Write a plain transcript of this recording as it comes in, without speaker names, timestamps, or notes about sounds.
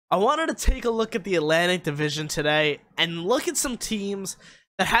I wanted to take a look at the Atlantic Division today and look at some teams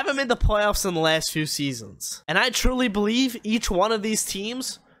that haven't made the playoffs in the last few seasons. And I truly believe each one of these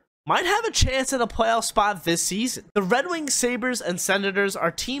teams might have a chance at a playoff spot this season. The Red Wings, Sabres, and Senators are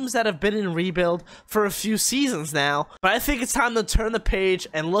teams that have been in rebuild for a few seasons now, but I think it's time to turn the page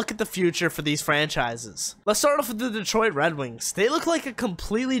and look at the future for these franchises. Let's start off with the Detroit Red Wings. They look like a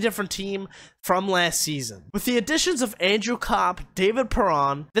completely different team from last season. With the additions of Andrew Kopp, David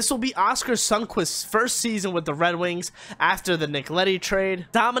Perron, this will be Oskar Sundqvist's first season with the Red Wings after the Nick Leddy trade.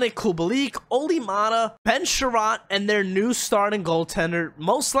 Dominic Kubalik, Oli Mata, Ben Sherratt, and their new starting goaltender,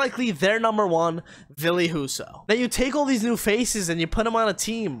 most likely their number one, Ville Husso. Now you take all these new faces and you put them on a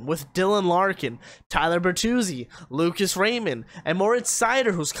team with Dylan Larkin, Tyler Bertuzzi, Lucas Raymond, and Moritz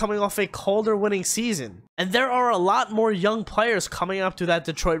Seider, who's coming off a Calder winning season. And there are a lot more young players coming up to that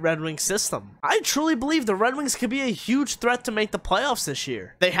Detroit Red Wings system. I truly believe the Red Wings could be a huge threat to make the playoffs this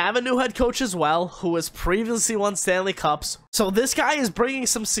year. They have a new head coach as well, who has previously won Stanley Cups. So this guy is bringing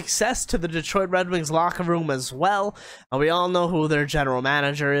some success to the Detroit Red Wings locker room as well. And we all know who their general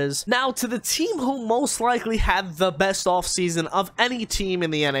manager is. Now to the team who most likely had the best offseason of any team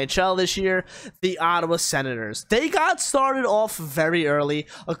in the NHL this year, the Ottawa Senators. They got started off very early,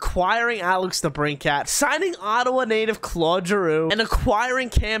 acquiring Alex DeBrincat, signing Ottawa native Claude Giroux, and acquiring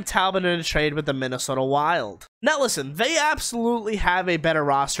Cam Talbot in a trade with the Minnesota Wild. Now listen, they absolutely have a better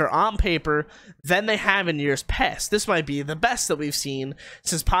roster on paper than they have in years past. This might be the best that we've seen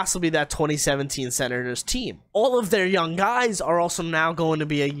since possibly that 2017 Senators team. All of their young guys are also now going to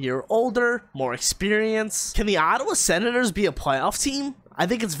be a year older, more experienced. Can the Ottawa Senators be a playoff team? I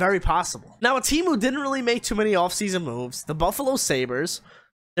think it's very possible. Now, a team who didn't really make too many offseason moves, the Buffalo Sabres,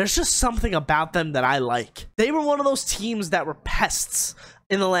 there's just something about them that I like. They were one of those teams that were pests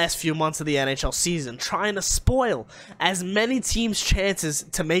in the last few months of the NHL season, trying to spoil as many teams' chances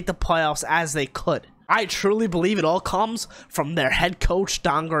to make the playoffs as they could. I truly believe it all comes from their head coach,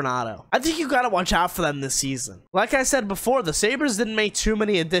 Don Granato. I think you gotta watch out for them this season. Like I said before, the Sabres didn't make too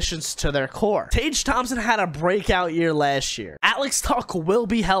many additions to their core. Tage Thompson had a breakout year last year. Alex Tuch will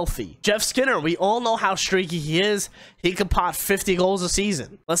be healthy. Jeff Skinner, we all know how streaky he is. He could pot 50 goals a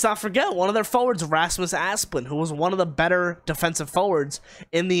season. Let's not forget one of their forwards, Rasmus Asplund, who was one of the better defensive forwards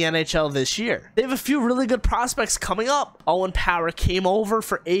in the NHL this year. They have a few really good prospects coming up. Owen Power came over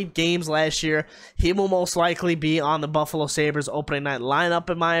for 8 games last year. He will most likely be on the Buffalo Sabres opening night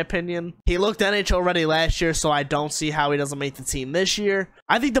lineup, in my opinion. He looked NHL ready last year, so I don't see how he doesn't make the team this year.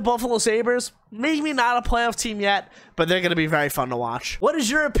 I think the Buffalo Sabres, maybe not a playoff team yet, but they're going to be very fun to watch. What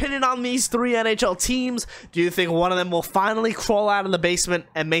is your opinion on these 3 NHL teams? Do you think one of them will finally crawl out of the basement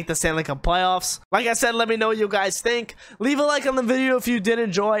and make the Stanley Cup playoffs? Like I said, let me know what you guys think. Leave a like on the video if you did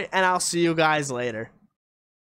enjoy, and I'll see you guys later.